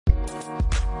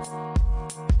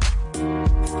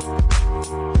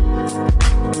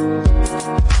Go.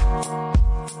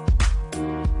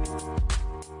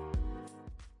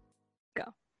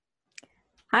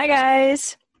 Hi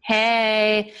guys.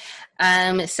 Hey,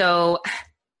 so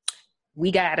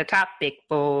we got a topic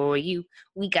for you.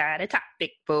 We got a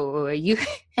topic for you.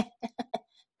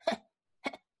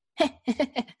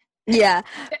 Yeah,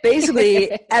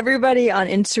 basically everybody on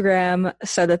Instagram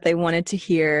said that they wanted to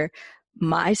hear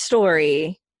my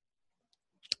story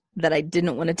that I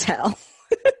didn't want to tell.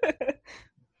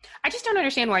 I just don't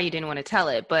understand why you didn't want to tell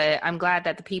it, but I'm glad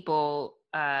that the people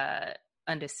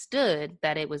understood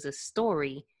that it was a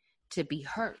story to be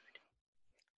heard.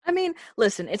 I mean,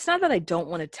 listen, it's not that I don't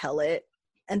want to tell it,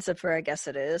 except for I guess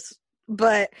it is,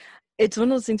 but it's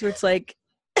one of those things where it's like,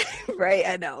 right,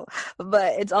 I know,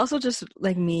 but it's also just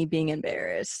like me being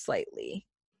embarrassed slightly.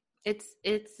 It's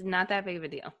not that big of a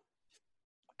deal.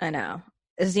 I know.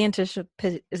 Is the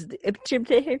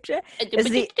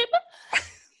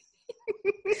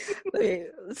Wait,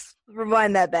 let's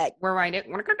rewind that back. Rewind it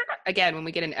again when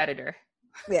we get an editor.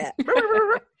 Yeah. But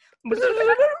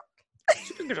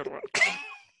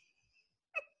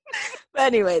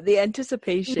anyway, the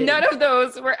anticipation. None of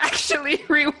those were actually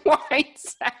rewind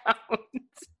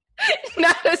sounds.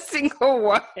 Not a single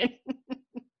one.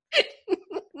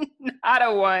 Not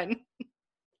a one.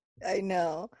 I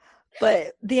know.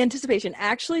 But the anticipation.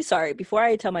 Actually, sorry, before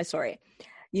I tell my story,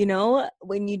 you know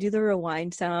when you do the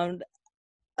rewind sound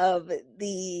of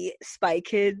the Spy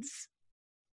Kids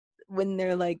when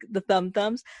they're like the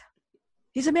thumbs?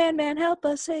 He's a man, help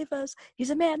us, save us. He's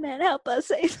a man, help us,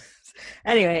 save us.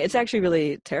 Anyway, it's actually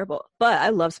really terrible. But I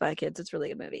love Spy Kids. It's a really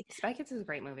good movie. Spy Kids is a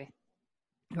great movie.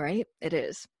 Right? It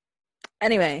is.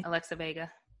 Anyway. Alexa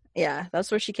Vega. Yeah,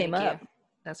 that's where she came up.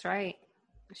 That's right.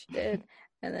 She did.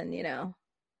 And then,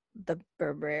 the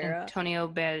Barbera. Antonio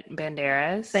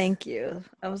Banderas. Thank you.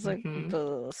 I was like,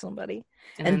 somebody.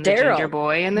 And the Daryl. Ginger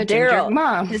boy and the ginger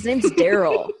mom. His name's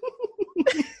Daryl.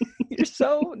 You're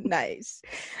so nice.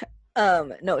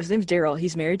 No, his name's Daryl.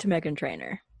 He's married to Meghan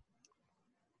Trainor.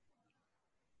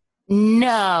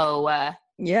 No.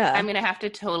 Yeah. I'm going to have to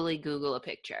totally Google a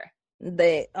picture.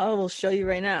 We'll show you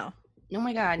right now. Oh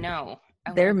my God, no.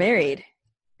 They're married.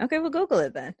 Okay, we'll Google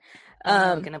it then.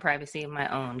 I'm looking at the privacy of my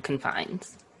own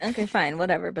confines. Okay, fine,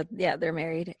 whatever. But yeah, they're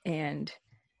married, and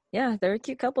yeah, they're a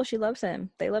cute couple. She loves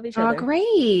him. They love each other. Oh,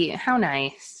 great! How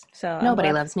nice. So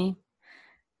nobody loves me.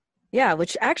 Yeah,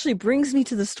 which actually brings me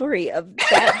to the story of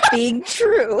that being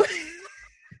true.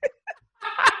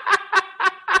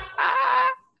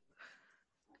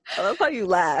 I love how you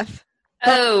laugh.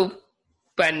 Oh,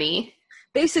 funny.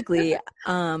 Basically,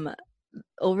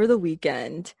 over the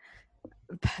weekend,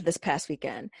 this past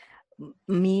weekend,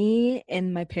 me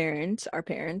and our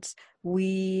parents,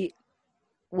 we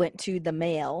went to the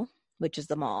Mall, which is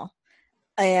the mall,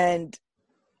 and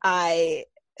I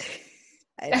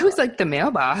was like the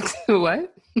mailbox.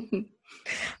 What?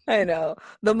 I know,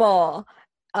 the mall,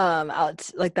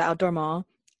 out like the outdoor mall.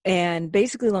 And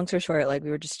basically, long story short, like we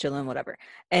were just chilling, whatever.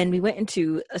 And we went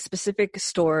into a specific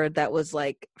store that was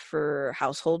like for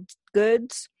household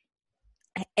goods.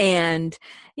 And,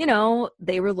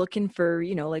 they were looking for,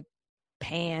 like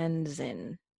pans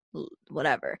and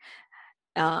whatever,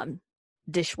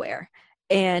 dishware.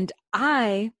 And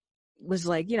I was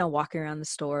like, walking around the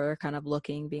store, kind of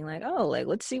looking, being like, oh, like,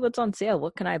 let's see what's on sale.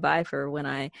 What can I buy for when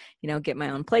I, get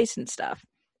my own place and stuff.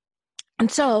 And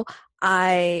so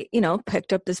I,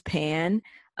 picked up this pan,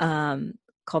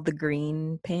 called the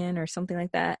green pan or something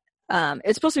like that.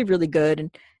 It's supposed to be really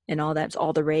good and all that. It's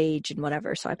all the rage and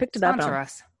whatever. So I picked it up. Sponsor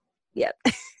us. Yep.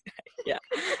 Yeah.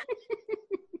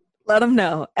 Let them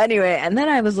know. Anyway, and then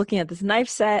I was looking at this knife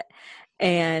set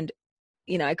and,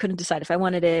 I couldn't decide if I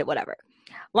wanted it, whatever.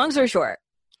 Long story short,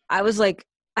 I was like,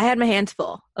 I had my hands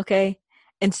full. Okay.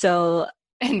 And so.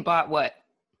 And bought what?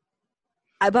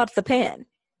 I bought the pan.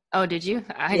 Oh, did you?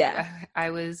 Yeah. I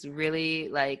was really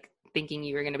like thinking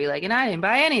you were going to be like, and I didn't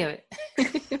buy any of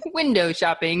it. Window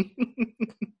shopping.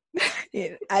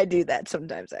 Yeah, I do that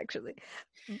sometimes actually.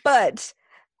 But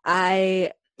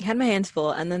I had my hands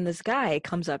full, and then this guy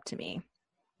comes up to me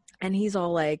and he's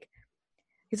like,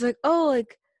 oh,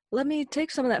 like, let me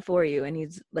take some of that for you. And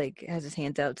he's like, has his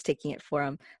hands out, taking it for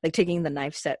him, like taking the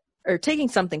knife set or taking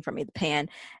something from me, the pan.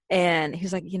 And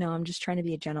he's like, I'm just trying to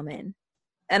be a gentleman.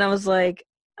 And I was like,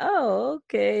 oh,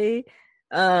 okay.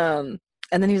 And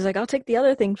then he was like, I'll take the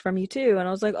other thing from you too. And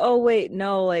I was like, oh, wait,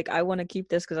 no, like I want to keep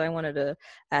this because I wanted to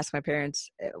ask my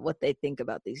parents what they think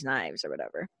about these knives or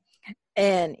whatever.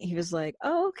 And he was like,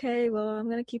 oh, okay, well, I'm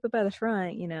going to keep it by the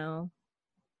front, And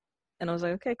I was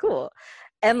like, okay, cool.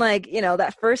 And like,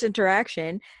 that first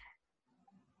interaction,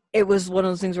 it was one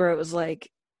of those things where it was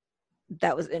like,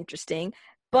 that was interesting.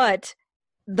 But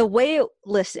the way,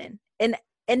 listen, in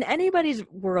anybody's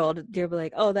world, they'll be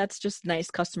like, oh, that's just nice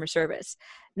customer service.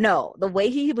 No, the way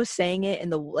he was saying it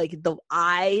and the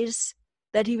eyes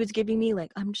that he was giving me,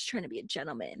 like, I'm just trying to be a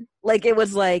gentleman. Like, it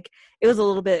was a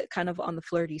little bit kind of on the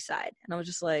flirty side. And I was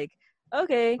just like,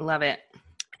 okay. Love it.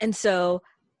 And so,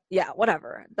 yeah,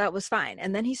 whatever. That was fine.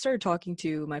 And then he started talking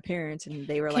to my parents and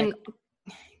they were like,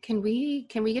 can we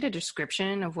get a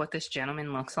description of what this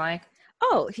gentleman looks like?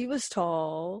 oh, he was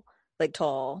tall, like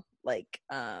tall.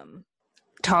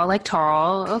 Tall like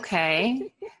tall.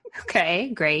 Okay. Okay,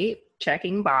 great.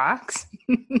 Checking box.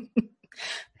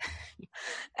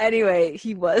 Anyway,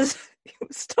 he was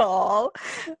tall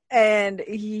and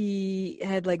he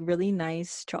had like really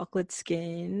nice chocolate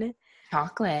skin.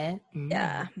 Chocolate.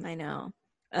 Yeah, I know.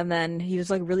 And then he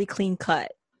was like really clean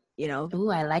cut, you know.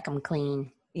 Ooh, I like him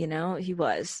clean. You know, he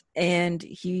was. And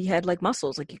he had like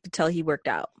muscles, like you could tell he worked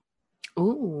out.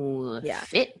 Ooh, yeah.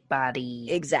 Fit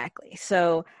body. Exactly.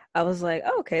 So I was like,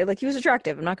 oh, okay, like he was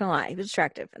attractive. I'm not gonna lie, he was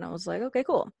attractive. And I was like, okay,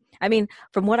 cool. I mean,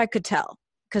 from what I could tell,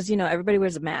 because you know everybody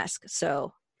wears a mask,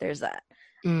 so there's that.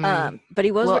 But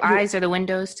he was. Well, eyes are the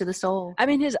windows to the soul. I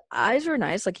mean, his eyes were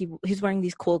nice. Like he's wearing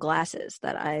these cool glasses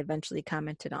that I eventually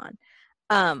commented on.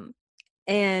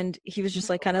 And he was just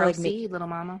like kind of like little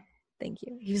mama. Thank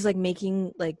you. He was like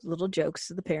making like little jokes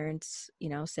to the parents, you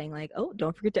know, saying like, "Oh,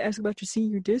 don't forget to ask about your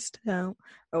senior discount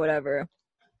or whatever."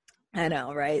 I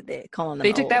know, right? They calling them.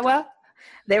 They took that well.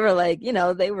 They were like, you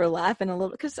know, they were laughing a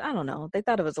little because I don't know. They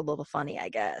thought it was a little funny, I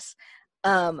guess.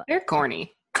 They're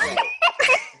corny.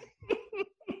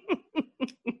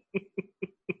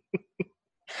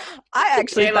 I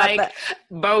actually thought like that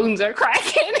bones are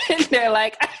cracking, and they're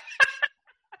like.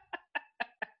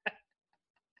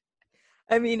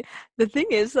 I mean, the thing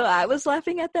is, though, I was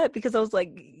laughing at that because I was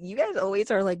like, you guys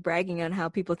always are like bragging on how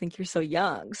people think you're so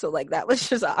young. So like that was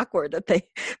just awkward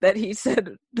that he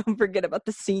said, don't forget about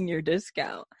the senior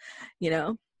discount, you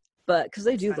know, but because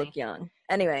they do look young.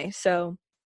 Anyway, so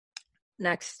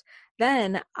next,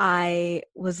 then I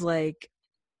was like,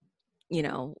 you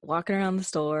know, walking around the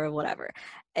store or whatever.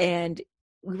 And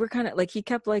we were kind of like, he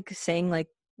kept like saying like,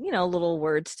 you know, little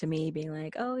words to me being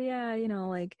like, oh yeah, you know,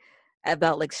 like,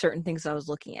 about like certain things I was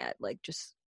looking at, like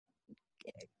just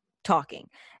talking.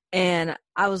 And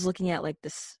I was looking at like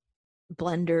this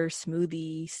blender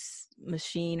smoothie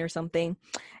machine or something.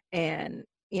 And,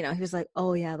 you know, he was like,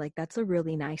 oh yeah, like that's a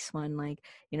really nice one. Like,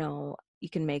 you know, you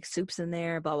can make soups in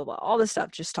there, blah, blah, blah, all this stuff,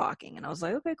 just talking. And I was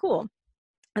like, okay, cool.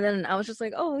 And then I was just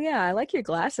like, oh yeah, I like your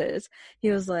glasses.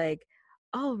 He was like,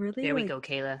 oh really? There we go,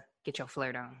 Kayla. Get your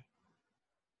flirt on.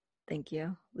 Thank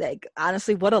you. Like,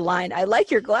 honestly, what a line. I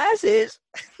like your glasses.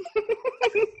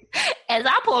 As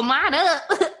I pull mine up.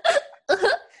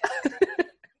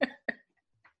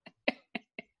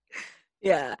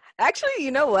 Yeah. Actually,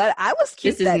 you know what? I was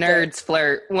cute. This is Nerds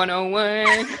Flirt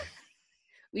 101.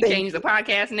 We changed the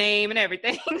podcast name and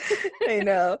everything. I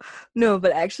know. No,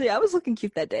 but actually I was looking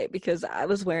cute that day because I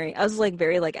was like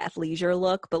very like athleisure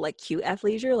look, but like cute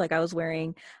athleisure. Like I was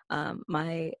wearing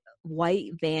my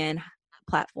white Van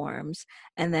platforms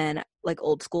and then like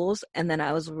old schools, and then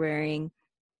I was wearing,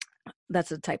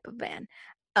 that's a type of Van,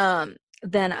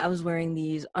 then I was wearing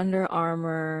these Under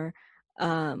Armour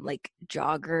like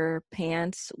jogger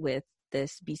pants with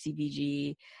this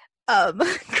BCBG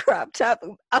crop top.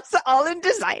 I was all in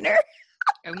designer.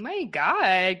 Oh my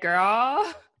god,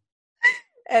 girl.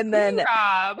 And then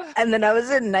I was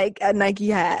in a Nike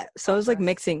hat, so I was like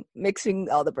mixing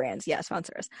all the brands. Yeah,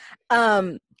 sponsor us.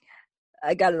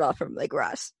 I got it all from like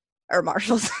Ross or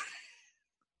Marshalls.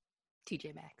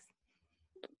 TJ Maxx.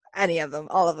 Any of them,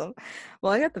 all of them.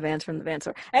 Well, I got the Vans from the Van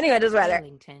store. Anyway, it doesn't matter.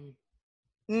 Burlington.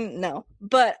 No,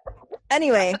 but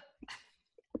anyway.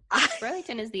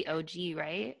 Burlington is the OG,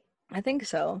 right? I think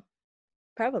so.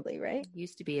 Probably, right? It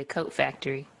used to be a coat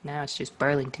factory. Now it's just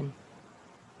Burlington.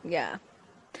 Yeah.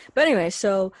 But anyway,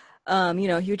 so, you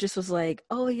know, he just was like,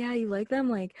 oh yeah, you like them?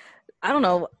 Like, I don't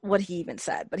know what he even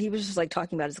said, but he was just like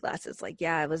talking about his glasses. Like,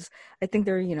 yeah, I think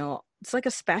they're, you know, it's like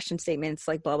a fashion statement. It's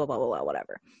like blah, blah, blah, blah, blah,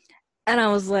 whatever. And I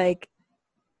was like,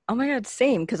 oh my God,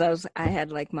 same. Cause I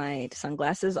had like my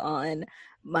sunglasses on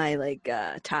my like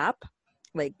top,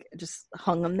 like just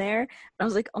hung them there. And I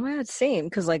was like, oh my God, same.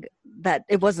 Cause like that,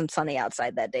 it wasn't sunny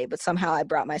outside that day, but somehow I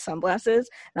brought my sunglasses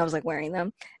and I was like wearing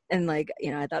them. And like,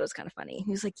 you know, I thought it was kind of funny. He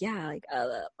was like, yeah, like,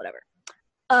 whatever.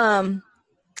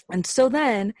 And so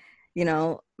then, you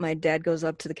know, my dad goes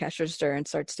up to the cash register and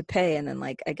starts to pay. And then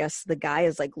like, I guess the guy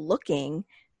is like looking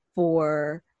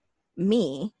for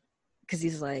me because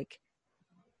he's like,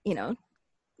 you know,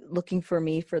 looking for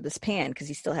me for this pan because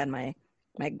he still had my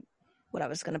what I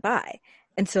was going to buy.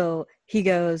 And so he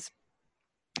goes,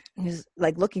 He was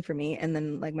like looking for me, and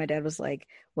then like my dad was like,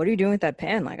 "What are you doing with that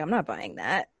pen? Like, I'm not buying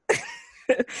that."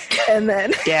 And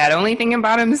then Dad only thinking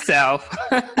about himself.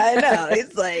 I know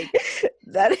he's like,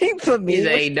 "That ain't for me." He's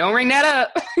like, don't ring that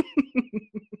up.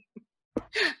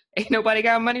 Ain't nobody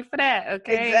got money for that,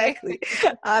 okay? Exactly.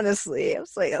 Honestly, I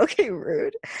was like, okay,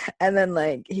 rude. And then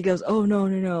like he goes, "Oh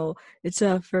no, it's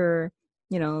for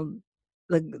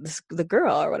the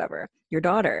girl or whatever, your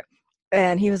daughter."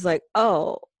 And he was like,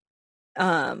 "Oh."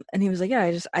 And he was like,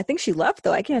 "Yeah, I think she left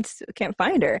though. I can't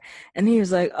find her." And he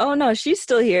was like, "Oh no, she's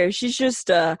still here. She's just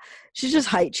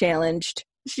height challenged."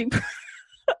 She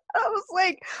I was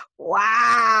like,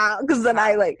 "Wow." Because then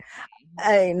I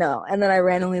know. And then I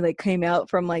randomly like came out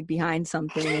from like behind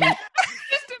something and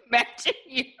Just imagine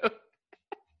you.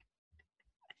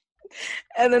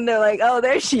 and then they're like, "Oh,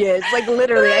 there she is." Like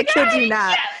literally, I kid you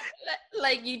not.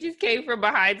 Like you just came from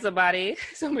behind somebody.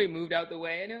 Somebody moved out the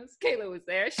way and Kayla was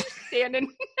there. She's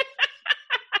standing.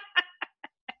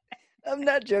 I'm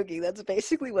not joking. That's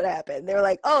basically what happened. They were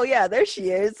like, "Oh yeah, there she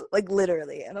is." Like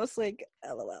literally. And I was like,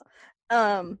 LOL.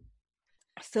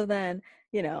 So then,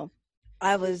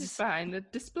 I was behind the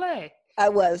display. I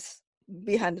was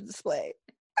behind the display.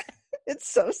 It's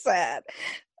so sad.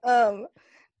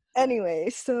 Anyway,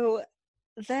 so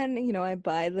then, I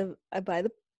buy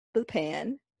the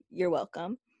pan. You're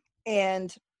welcome.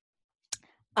 And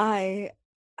I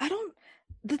don't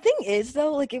the thing is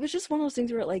though, like it was just one of those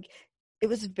things where like it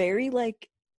was very like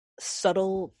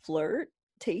subtle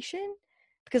flirtation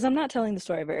because I'm not telling the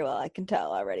story very well. I can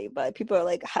tell already, but people are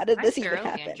like, "How did this even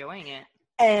happen?" Enjoying it.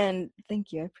 And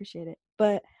thank you, I appreciate it.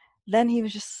 But then he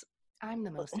was just, I'm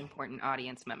the most important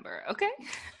audience member, okay?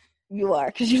 You are,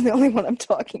 because you're the only one I'm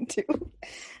talking to.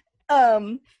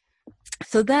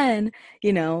 So then,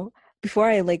 before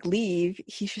I like leave,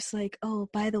 he's just like, "Oh,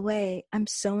 by the way, I'm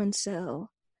so and so,"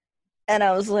 and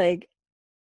I was like,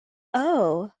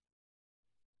 "Oh,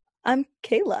 I'm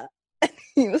Kayla." And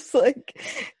he was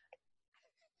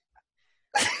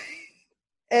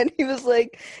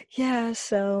like, "Yeah,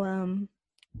 so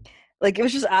like it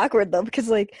was just awkward though because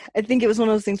like I think it was one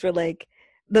of those things where like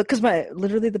because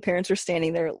literally the parents were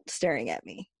standing there staring at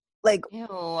me like, Ew.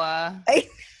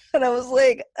 and I was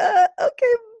like,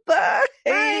 okay, bye.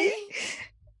 Bye.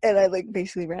 And I like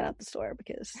basically ran out the store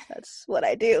because that's what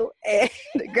I do, and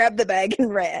grabbed the bag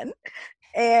and ran.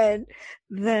 And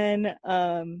then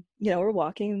we're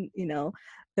walking,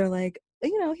 they're like,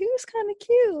 "He was kind of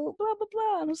cute, blah blah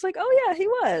blah," and I was like, "Oh yeah, he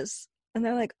was." And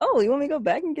they're like, "Oh, you want me to go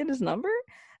back and get his number?"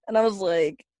 And I was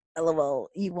like, "LOL,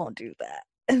 you won't do that."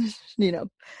 And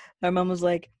my mom was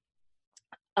like,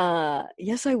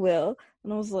 "Yes, I will."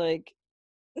 And I was like,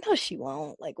 "No, she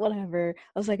won't. Like, whatever."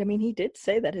 I was like, I mean, he did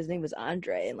say that his name was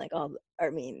Andre, and like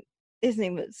his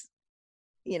name was,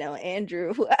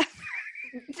 Andrew.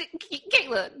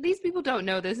 Kayla, these people don't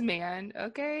know this man,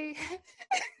 okay?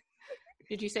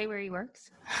 Did you say where he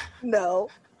works? No.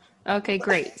 Okay,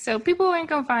 great. So people ain't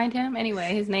gonna find him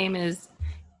anyway. His name is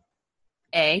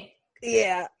A.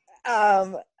 Yeah.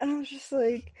 And I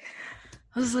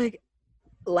was like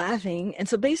laughing. And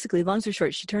so basically, long story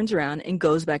short, she turns around and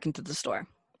goes back into the store.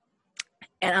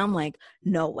 And I'm like,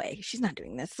 "No way. She's not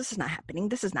doing this. This is not happening.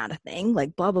 This is not a thing."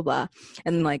 Like, blah, blah, blah.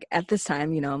 And like at this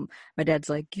time, my dad's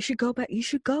like, "You should go back. You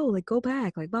should go. Like, go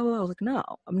back." Like, blah, blah, blah. I was like, "No,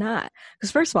 I'm not."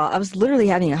 Because first of all, I was literally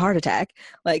having a heart attack.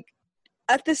 Like,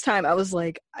 at this time, I was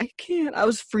like, I can't. I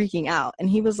was freaking out. And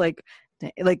he was like,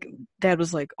 Dad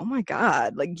was like, "Oh my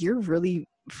God, like, you're really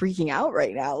freaking out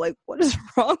right now. Like, what is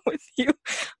wrong with you?"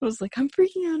 I was like, "I'm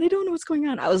freaking out. I don't know what's going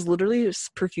on." I was literally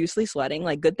just profusely sweating.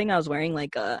 Like, good thing I was wearing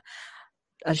like a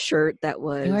shirt that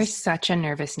was. You are such a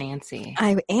nervous Nancy.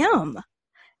 I am.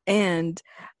 And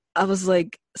I was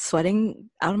like sweating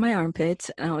out of my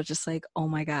armpits, and I was just like, "Oh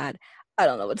my God, I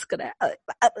don't know what's gonna."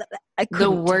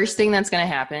 The worst thing that's gonna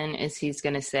happen is he's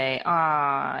gonna say,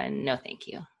 no, thank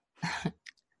you."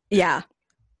 Yeah,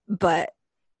 but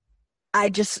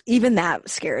even that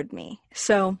scared me.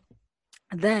 So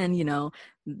then,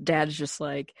 Dad's just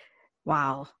like,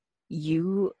 "Wow,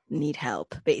 you need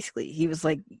help." Basically, he was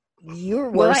like, "You're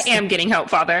worse." Well, I am getting help,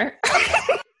 Father.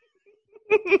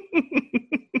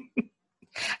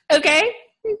 Okay.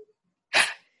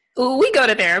 We go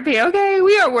to therapy, okay?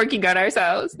 We are working on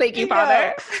ourselves. Thank you,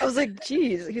 Father. I was like,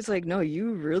 "Geez." He's like, "No,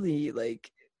 you really like."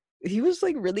 He was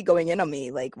like really going in on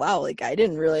me, like, "Wow, like I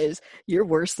didn't realize you're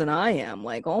worse than I am.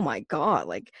 Like, oh my God,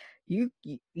 like you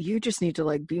just need to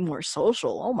like be more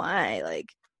social. Oh my, like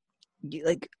you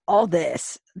like all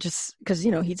this just because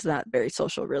he's not very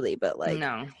social really, but like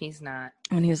no, he's not."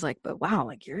 And he was like, "But wow,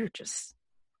 like you're just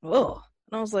whoa."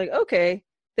 And I was like, "Okay."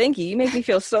 Thank you. You make me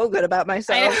feel so good about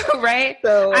myself. I know, right?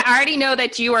 So I already know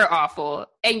that you are awful,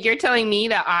 and you're telling me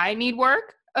that I need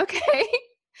work? Okay.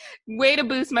 Way to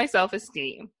boost my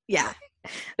self-esteem. yeah,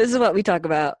 this is what we talk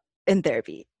about in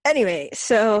therapy. Anyway,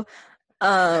 so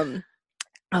I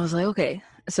was like, okay.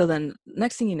 So then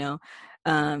next thing you know,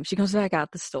 she comes back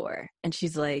out the store and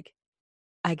she's like,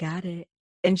 I got it.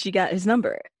 And she got his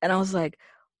number. And I was like,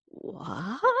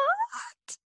 what?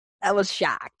 I was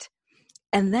shocked.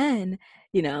 And then,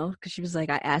 because she was like,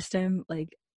 I asked him, like,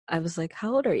 I was like,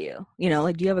 how old are you?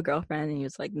 Like, do you have a girlfriend? And he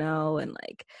was like, no. And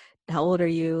like, how old are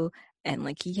you? And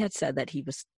like, he had said that he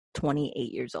was 28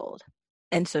 years old.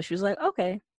 And so she was like,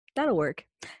 okay, that'll work.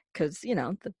 Because,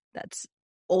 that's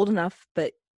old enough,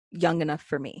 but young enough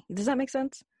for me. Does that make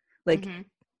sense? Like,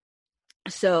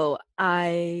 so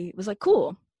I was like,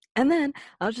 cool. And then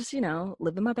I'll just,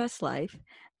 living my best life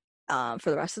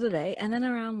for the rest of the day. And then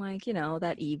around like,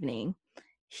 that evening,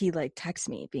 he like texts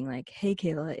me being like, hey,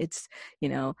 Kayla, it's,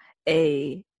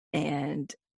 A,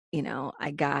 and,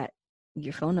 I got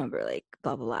your phone number, like,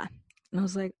 blah, blah, blah. And I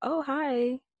was like, oh,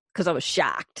 hi. Because I was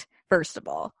shocked, first of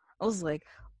all. I was like,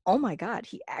 oh my God,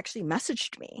 he actually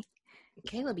messaged me.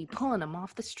 Kayla be pulling them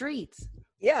off the streets.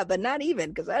 Yeah, but not even,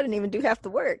 because I didn't even do half the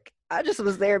work. I just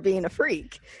was there being a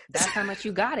freak. That's how much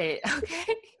you got it.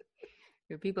 Okay.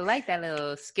 There are people like that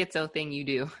little schizo thing you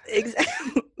do.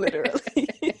 Exactly.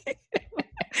 Literally.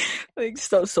 Like,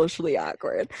 so socially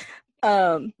awkward.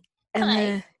 And Hi,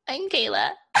 then, I'm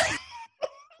Kayla.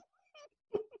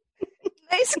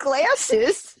 nice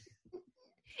glasses.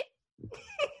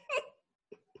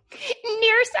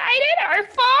 Nearsighted or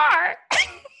far?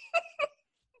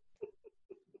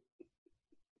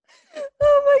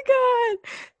 Oh my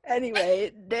God.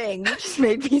 Anyway, dang, you just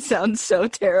made me sound so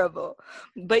terrible.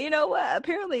 But you know what?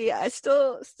 Apparently I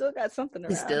still got something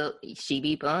around. She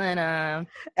be pulling them.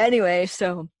 Anyway,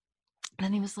 so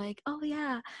then he was like, oh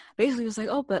yeah. Basically he was like,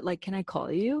 oh, but like, can I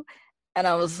call you? And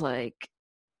I was like,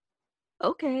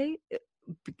 okay.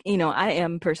 I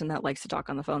am a person that likes to talk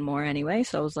on the phone more anyway.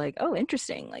 So I was like, oh,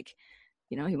 interesting. Like,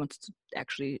 he wants to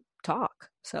actually talk.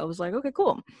 So I was like, okay,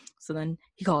 cool. So then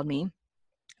he called me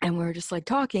and we were just like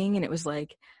talking, and it was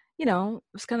like, it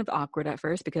was kind of awkward at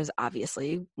first because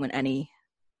obviously when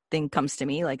anything comes to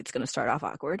me, like, it's going to start off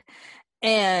awkward.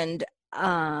 And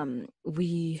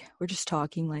we were just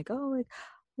talking like, oh, like,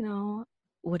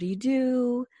 what do you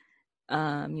do?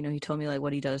 He told me like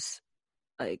what he does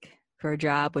like for a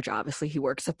job, which obviously he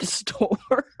works at the store.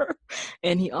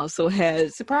 And he also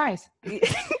has surprise.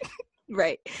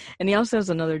 Right. And he also has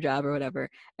another job or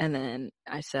whatever. And then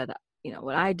I said,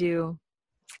 what I do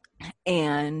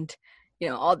and,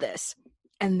 all this.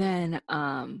 And then,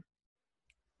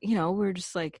 we're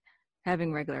just like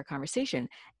having regular conversation.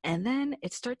 And then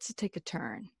it starts to take a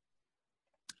turn.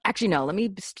 Actually, no, let me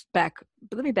back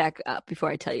up before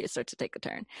I tell you it starts to take a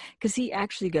turn. Because he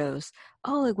actually goes,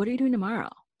 oh, like, what are you doing tomorrow?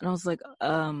 And I was like,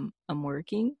 I'm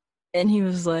working. And he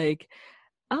was like,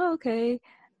 oh, okay.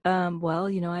 Well,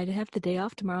 I'd have the day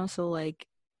off tomorrow. So like,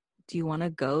 do you want to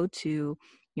go to,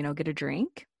 get a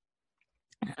drink?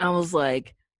 I was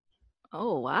like,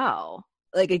 oh, wow.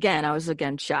 Like, again, I was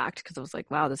shocked because I was like,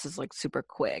 wow, this is like super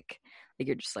quick. Like,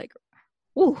 you're just like,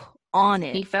 ooh, on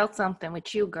it. He felt something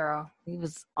with you, girl. He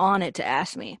was on it to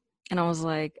ask me. And I was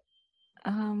like,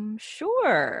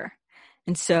 sure.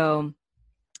 And so,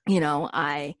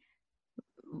 I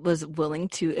was willing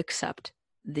to accept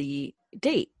the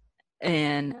date.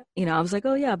 And, I was like,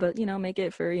 oh yeah, but, make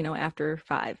it for, after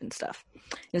 5 and stuff.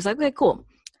 It was like, okay, cool.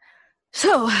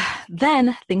 So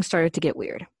then things started to get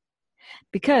weird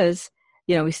because,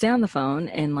 we stay on the phone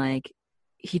and like,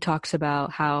 he talks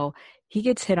about how he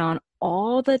gets hit on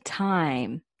all the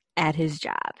time at his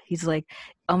job. He's like,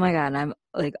 oh my God, I'm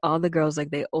like, all the girls,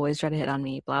 like, they always try to hit on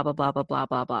me, blah, blah, blah, blah, blah,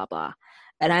 blah, blah, blah.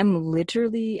 And I'm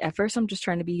literally, at first I'm just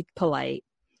trying to be polite.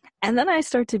 And then I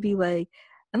start to be like,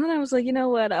 and then I was like, you know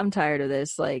what? I'm tired of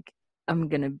this. Like, I'm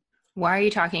going to. Why are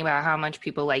you talking about how much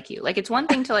people like you? Like, it's one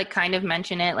thing to like kind of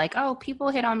mention it, like, oh, people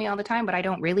hit on me all the time, but I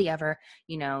don't really ever,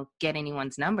 get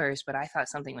anyone's numbers. But I thought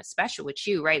something was special with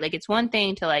you, right? Like, it's one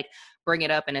thing to like bring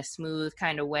it up in a smooth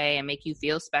kind of way and make you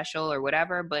feel special or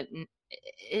whatever. But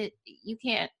you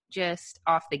can't just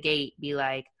off the gate be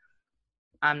like,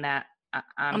 I'm that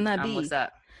B. What's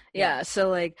up? Yeah. So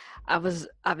like, I was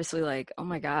obviously like, oh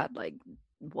my God, like,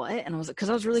 what? And I was like, because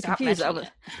I was really confused. I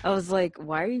was like,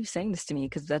 why are you saying this to me?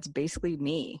 Because that's basically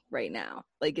me right now.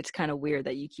 Like, it's kind of weird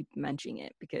that you keep mentioning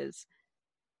it because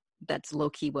that's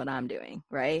low key what I'm doing,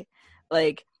 right?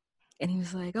 Like, and he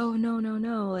was like, oh no,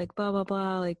 like blah blah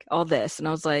blah, like all this, and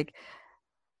I was like,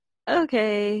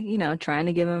 okay, trying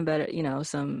to give him better,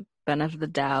 some benefit of the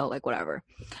doubt, like whatever.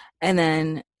 And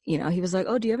then, he was like,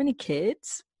 "Oh, do you have any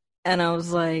kids?" And I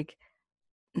was like,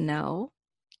 "No."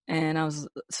 And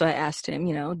so I asked him,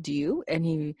 "Do you?" And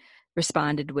he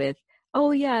responded with,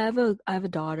 "Oh yeah, I have a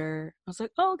daughter." I was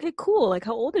like, "Oh, okay, cool. Like,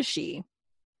 how old is she?"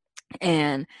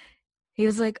 And he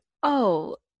was like,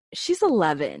 "Oh, she's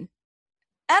 11."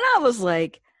 And I was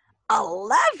like,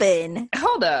 11?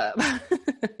 Hold up.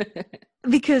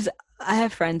 Because I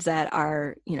have friends that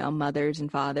are, mothers and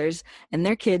fathers, and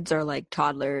their kids are like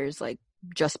toddlers, like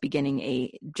just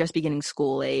beginning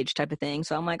school age type of thing.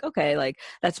 So I'm like, okay, like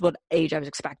that's what age I was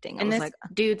expecting. I And was this like,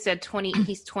 dude said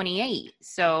he's 28.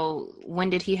 So when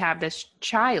did he have this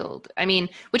child? I mean,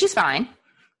 which is fine.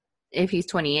 If he's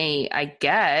 28, I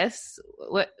guess.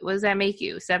 What does that make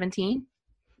you? 17?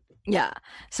 yeah.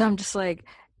 So I'm just like,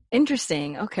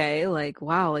 interesting. Okay, like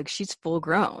wow, like she's full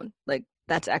grown. Like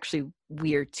that's actually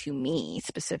weird to me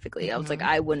specifically. I was like, Mm-hmm.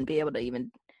 I wouldn't be able to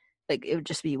even, like, it would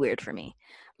just be weird for me.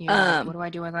 You're like, what do I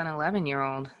do with an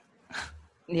 11-year-old?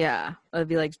 Yeah, I'd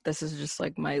be like, this is just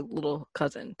like my little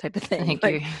cousin type of thing.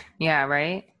 Like you, yeah,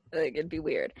 right? Like it'd be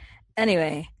weird.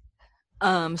 Anyway,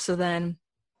 so then,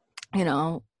 you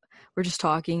know, we're just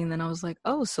talking, and then I was like,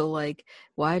 oh, so like,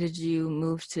 why did you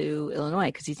move to Illinois?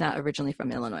 Because he's not originally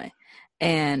from Illinois.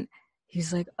 And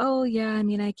he's like, oh yeah, I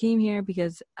mean, I came here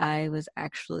because I was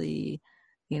actually,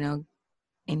 you know,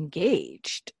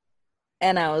 engaged.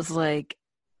 And I was like,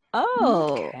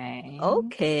 oh, Okay.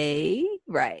 okay,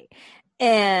 right.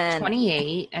 And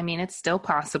 28. I mean, it's still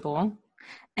possible.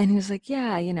 he was like,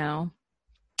 yeah, and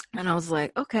I was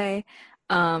like, okay.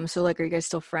 So like, are you guys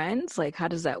still friends? Like, how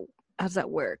does that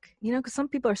work? Because some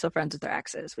people are still friends with their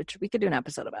exes, which we could do an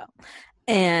episode about.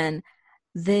 And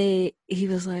he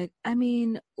was like, I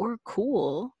mean, we're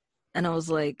cool. And I was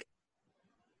like,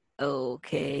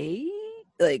 okay.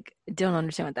 Like, don't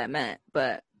understand what that meant,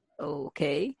 but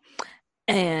okay.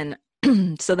 And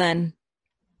so then,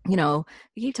 we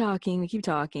keep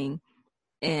talking.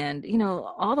 And,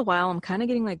 all the while I'm kind of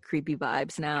getting like creepy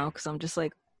vibes now because I'm just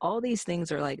like, all these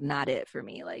things are like not it for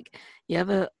me. Like, you have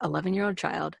a 11-year-old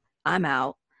child, I'm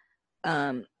out.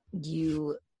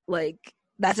 You like,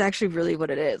 that's actually really what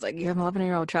it is. Like, you have an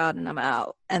 11-year-old child and I'm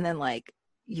out. And then like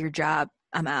your job,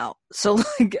 I'm out. So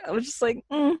like, I was just like,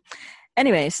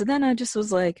 Anyway, so then I just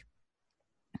was like,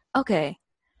 okay.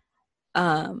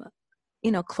 Um,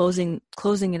 closing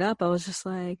it up, I was just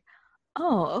like,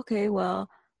 oh, okay, well,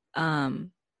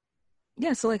 um,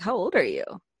 yeah, so like, how old are you?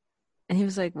 And he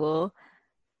was like, well,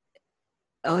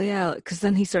 oh yeah, because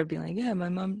then he started being like, yeah,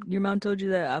 your mom told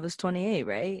you that I was 28,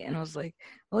 right? And I was like,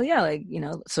 well, yeah, like,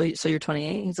 so you're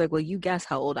 28? He's like, well, you guess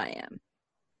how old I am.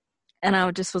 And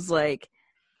I just was like,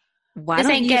 why This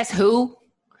don't ain't you, guess who.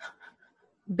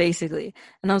 basically?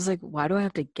 And I was like, why do I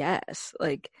have to guess?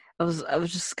 Like, I was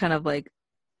just kind of like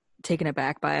taken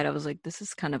aback by it. I was like, this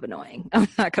is kind of annoying. I'm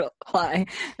not gonna lie. He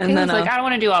And then was like, I don't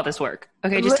want to do all this work.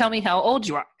 Okay, just tell me how old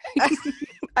you are.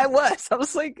 I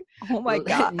was like, oh my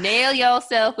God. Nail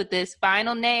yourself with this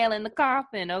final nail in the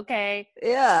coffin, okay?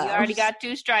 Yeah. You already got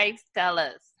 2 strikes. Tell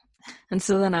us. And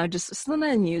so then I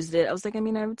used it. I was like, I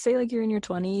mean, I would say like you're in your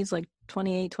 20s, like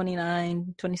 28,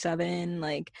 29, 27,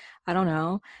 like, I don't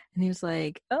know. And he was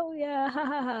like, oh yeah, ha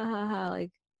ha ha ha ha, like,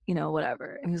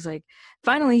 whatever. And he was like,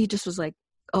 finally, he just was like,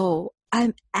 oh,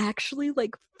 I'm actually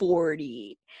like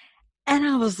 40. And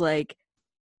I was like,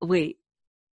 wait,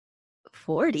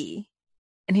 40?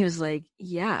 And he was like,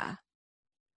 yeah.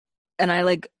 And I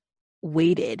like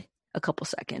waited a couple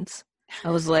seconds.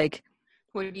 I was like,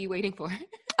 what are you waiting for?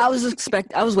 I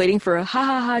was waiting for a ha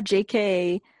ha ha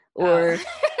JK or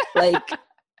like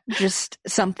just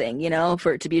something,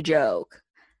 for it to be a joke.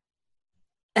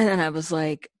 And then I was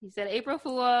like, he said April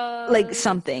Fool's. like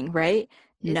something, right?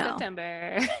 It's No.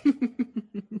 September.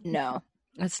 No.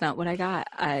 That's not what I got.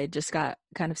 I just got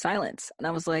kind of silence. And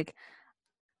I was like,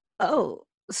 oh,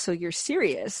 so you're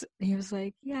serious? And he was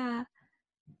like, yeah.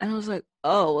 And I was like,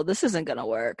 oh, well, this isn't going to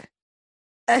work.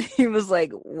 And he was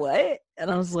like, what? And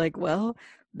I was like, well,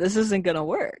 this isn't going to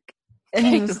work. And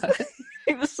he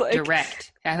was like,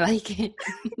 direct. I like it.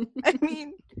 I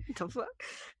mean, the fuck?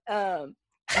 I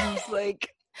was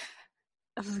like,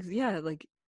 yeah, like,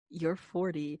 you're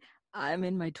 40. I'm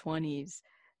in my 20s.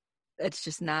 That's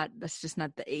just not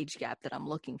the age gap that I'm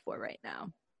looking for right now.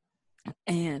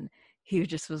 And he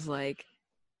just was like,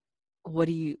 what?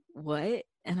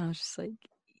 And I was just like,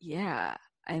 yeah,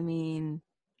 I mean,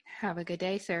 have a good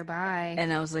day, sir. Bye.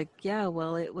 And I was like, yeah,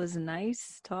 well, it was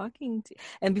nice talking to you.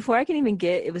 And before I can even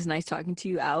get it was nice talking to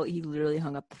you out, he literally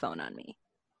hung up the phone on me.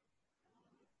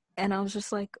 And I was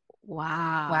just like,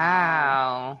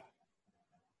 wow.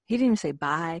 He didn't even say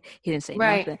bye. He didn't say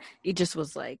nothing. He just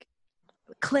was like,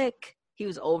 click. He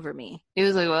was over me. He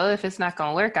was like, well, if it's not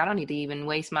going to work, I don't need to even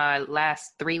waste my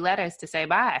last 3 letters to say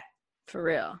bye. For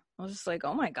real. I was just like,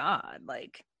 oh my God.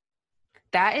 Like,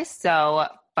 that is so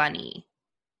funny.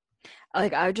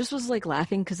 Like, I just was like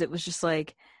laughing because it was just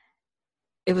like,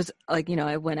 it was like, you know,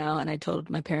 I went out and I told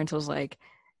my parents, I was like,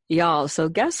 y'all, so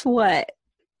guess what?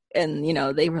 And, you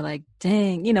know, they were like,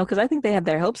 dang, you know, because I think they have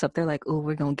their hopes up. They're like, oh,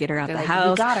 we're going to get her out the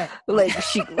house. We got her. Like,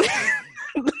 she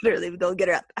literally, we're going to get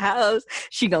her out the house.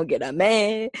 She going to get a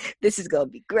man. This is going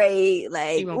to be great.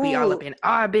 Like, she going to be all up in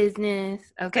our business.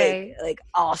 Okay. Like,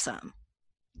 awesome.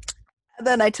 And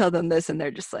then I tell them this and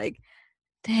they're just like,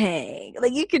 dang.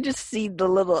 Like, you could just see a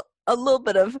little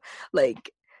bit of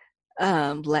like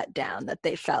let down that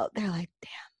they felt. They're like,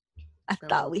 damn, I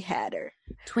thought we had her.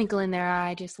 Twinkle in their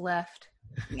eye just left.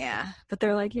 Yeah. But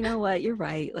they're like, you know what? You're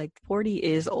right. Like 40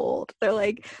 is old. They're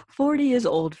like, 40 is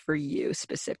old for you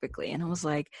specifically. And I was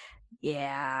like,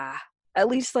 yeah, at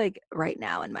least like right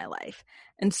now in my life.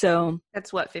 And so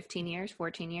that's what, 15 years,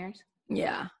 14 years?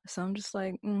 Yeah. So I'm just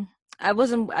like, I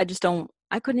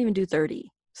couldn't even do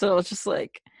 30. So it's just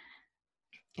like,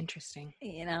 interesting.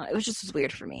 You know, it was just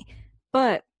weird for me.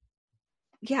 But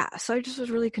yeah, so I just was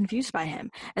really confused by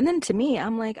him. And then to me,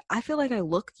 I'm like, I feel like I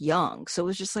looked young. So it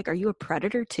was just like, are you a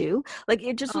predator too? Like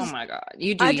it just was, oh my God.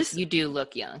 You do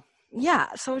look young. Yeah.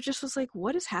 So it just was like,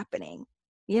 what is happening?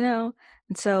 You know?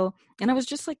 And I was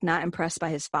just like not impressed by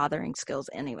his fathering skills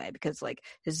anyway, because like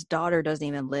his daughter doesn't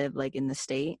even live like in the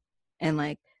state. And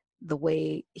like the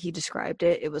way he described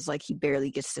it, it was like he barely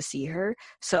gets to see her.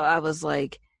 So I was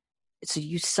like, so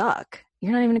you suck.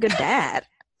 You're not even a good dad.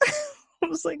 I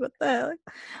was like, what the hell?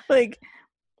 Like,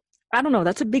 I don't know.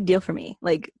 That's a big deal for me.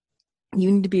 Like,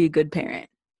 you need to be a good parent.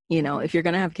 You know, if you're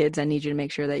going to have kids, I need you to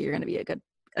make sure that you're going to be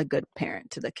a good parent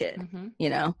to the kid,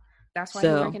 you know? That's why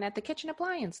you're working at the kitchen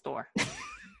appliance store.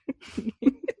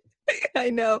 I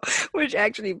know, which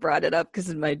actually brought it up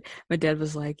because my dad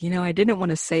was like, you know, I didn't want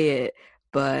to say it,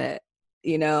 but,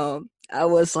 you know, I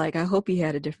was like, I hope he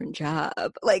had a different job.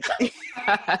 Like,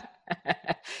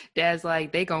 Dad's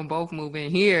like, they gonna both move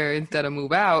in here instead of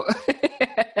move out.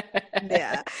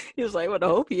 Yeah, he was like, well, I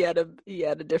hope he had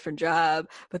a different job.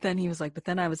 But then he was like, but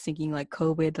then I was thinking like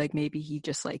COVID, like maybe he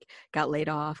just like got laid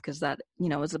off because that, you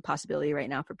know, is a possibility right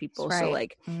now for people. Right. So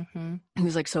like, he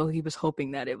was like, so he was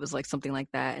hoping that it was like something like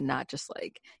that and not just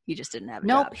like he just didn't have a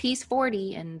job. He's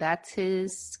 40 and that's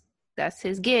his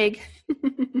gig.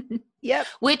 Yep.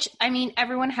 Which, I mean,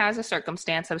 everyone has a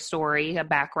circumstance, a story, a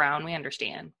background. We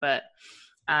understand. But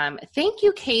thank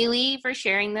you, Kaylee, for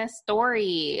sharing this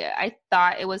story. I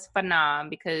thought it was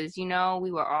phenomenal because, you know,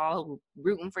 we were all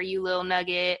rooting for you, Lil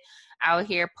Nugget, out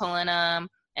here pulling them.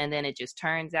 And then it just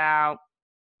turns out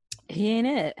he ain't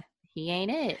it.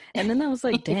 And then I was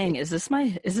like, dang, is this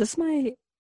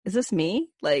me?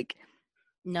 Like,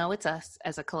 no, it's us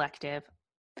as a collective.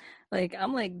 Like,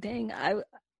 I'm like, dang, I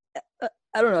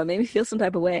don't know, it made me feel some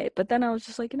type of way. But then I was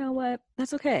just like, you know what?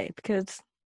 That's okay because,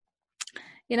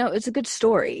 you know, it's a good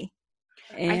story.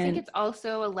 And I think it's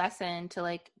also a lesson to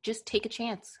like just take a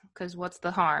chance because what's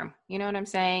the harm? You know what I'm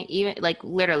saying? Even like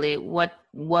literally what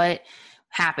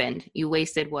happened? You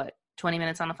wasted 20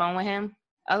 minutes on the phone with him?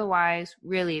 Otherwise,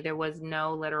 really, there was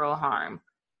no literal harm.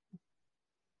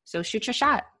 So shoot your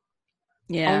shot.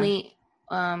 Yeah. Only,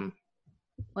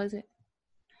 what is it?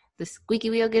 The squeaky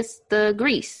wheel gets the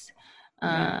grease.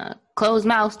 Closed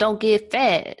mouths don't get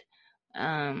fed.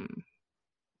 Are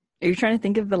you trying to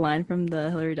think of the line from the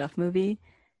Hilary Duff movie?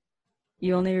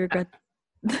 You only regret.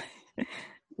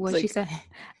 What'd she say?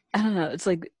 I don't know. It's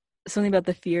like something about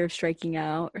the fear of striking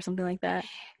out or something like that.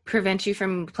 Prevent you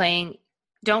from playing.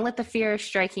 Don't let the fear of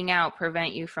striking out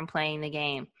prevent you from playing the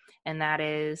game. And that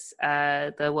is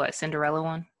the Cinderella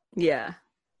one? Yeah.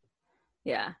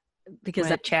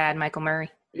 Because Chad Michael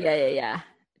Murray. Yeah.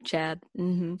 Chad.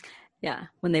 Mm-hmm. Yeah,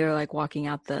 when they were like walking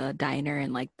out the diner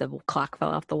and like the clock fell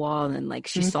off the wall and then like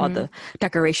she saw the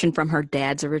decoration from her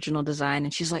dad's original design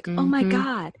and she's like, oh my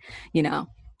God, you know.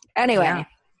 Anyway,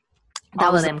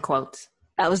 that was them quotes.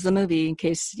 That was the movie in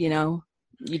case, you know,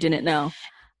 you didn't know.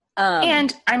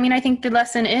 And I mean, I think the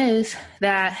lesson is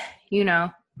that, you know,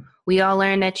 we all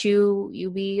learn that you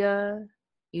be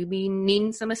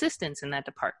needing some assistance in that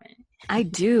department. I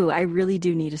do. I really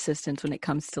do need assistance when it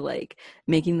comes to like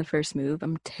making the first move.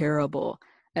 I'm terrible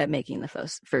at making the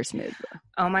first move.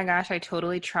 Oh my gosh, I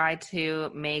totally tried to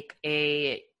make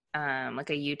a like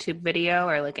a YouTube video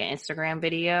or like an Instagram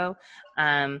video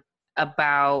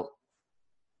about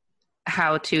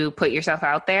how to put yourself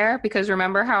out there, because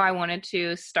remember how I wanted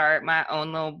to start my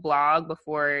own little blog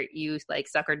before you like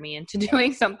suckered me into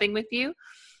doing something with you?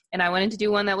 And I wanted to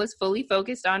do one that was fully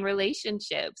focused on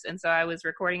relationships. And so I was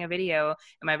recording a video,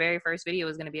 and my very first video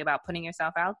was going to be about putting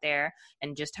yourself out there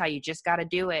and just how you just got to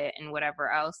do it and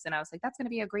whatever else. And I was like, that's going to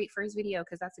be a great first video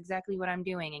because that's exactly what I'm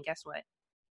doing. And guess what?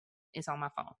 It's on my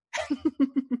phone.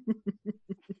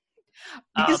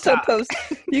 You can still post.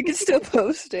 You can still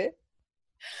post it.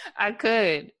 I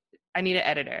could. I need an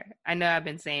editor. I know I've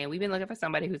been saying we've been looking for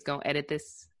somebody who's going to edit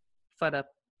this for the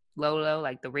low,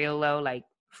 like the real low, like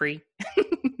free.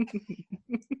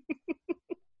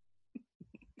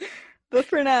 But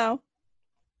for now.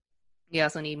 You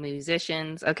also need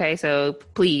musicians. Okay, so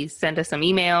please send us some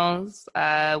emails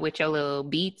with your little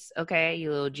beats. Okay,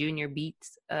 your little junior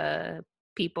beats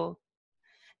people.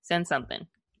 Send something.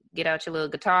 Get out your little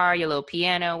guitar, your little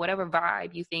piano, whatever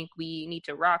vibe you think we need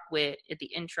to rock with at the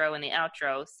intro and the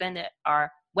outro. Send it our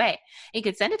way. You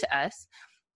can send it to us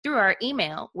through our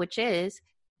email, which is,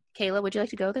 Kayla, would you like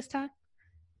to go this time?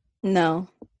 No.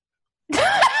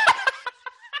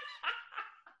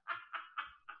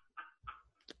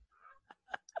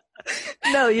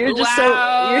 No, you're just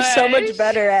you're so much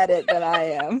better at it than I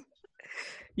am.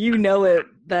 You know it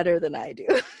better than I do.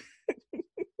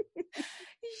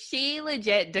 She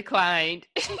legit declined.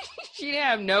 She didn't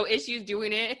have no issues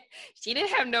doing it. She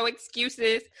didn't have no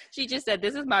excuses. She just said,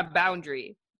 this is my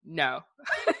boundary. No.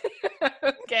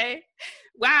 Okay.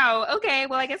 Wow. Okay.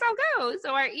 Well, I guess I'll go.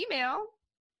 So our email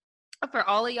for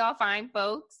all of y'all fine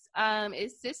folks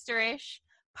is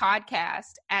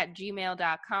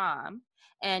sisterishpodcast@gmail.com.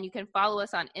 And you can follow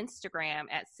us on Instagram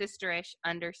at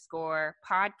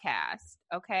sisterish_podcast.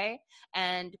 Okay.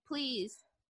 And please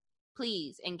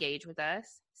engage with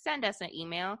us. Send us an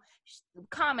email.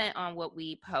 Comment on what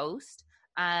we post.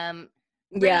 Rate,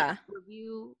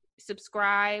 review,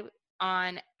 subscribe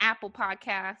on Apple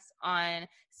Podcasts, on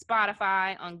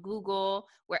Spotify, on Google,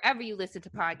 wherever you listen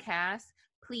to podcasts.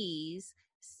 Please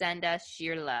send us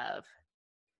your love.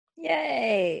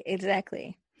 Yay!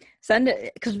 Exactly. Send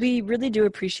it, because we really do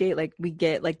appreciate, like, we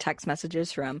get like text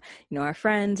messages from, you know, our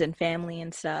friends and family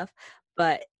and stuff,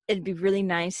 but it'd be really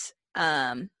nice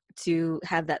to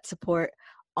have that support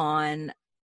on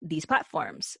these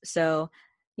platforms. So,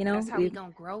 you know, that's how we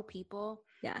gonna grow, people.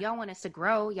 Yeah. Y'all want us to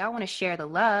grow. Y'all want to share the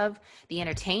love, the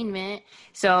entertainment.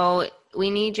 So we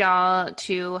need y'all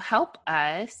to help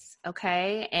us,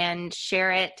 okay? And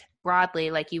share it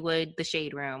broadly like you would the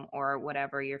Shade Room or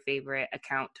whatever your favorite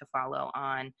account to follow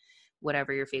on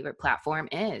whatever your favorite platform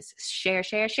is. Share,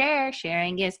 share, share.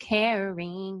 Sharing is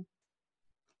caring.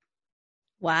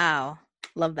 Wow.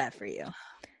 Love that for you.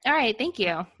 All right. Thank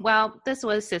you. Well, this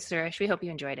was Sisterish. We hope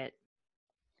you enjoyed it.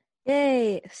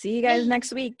 Yay. See you guys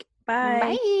next week. Bye.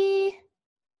 Bye.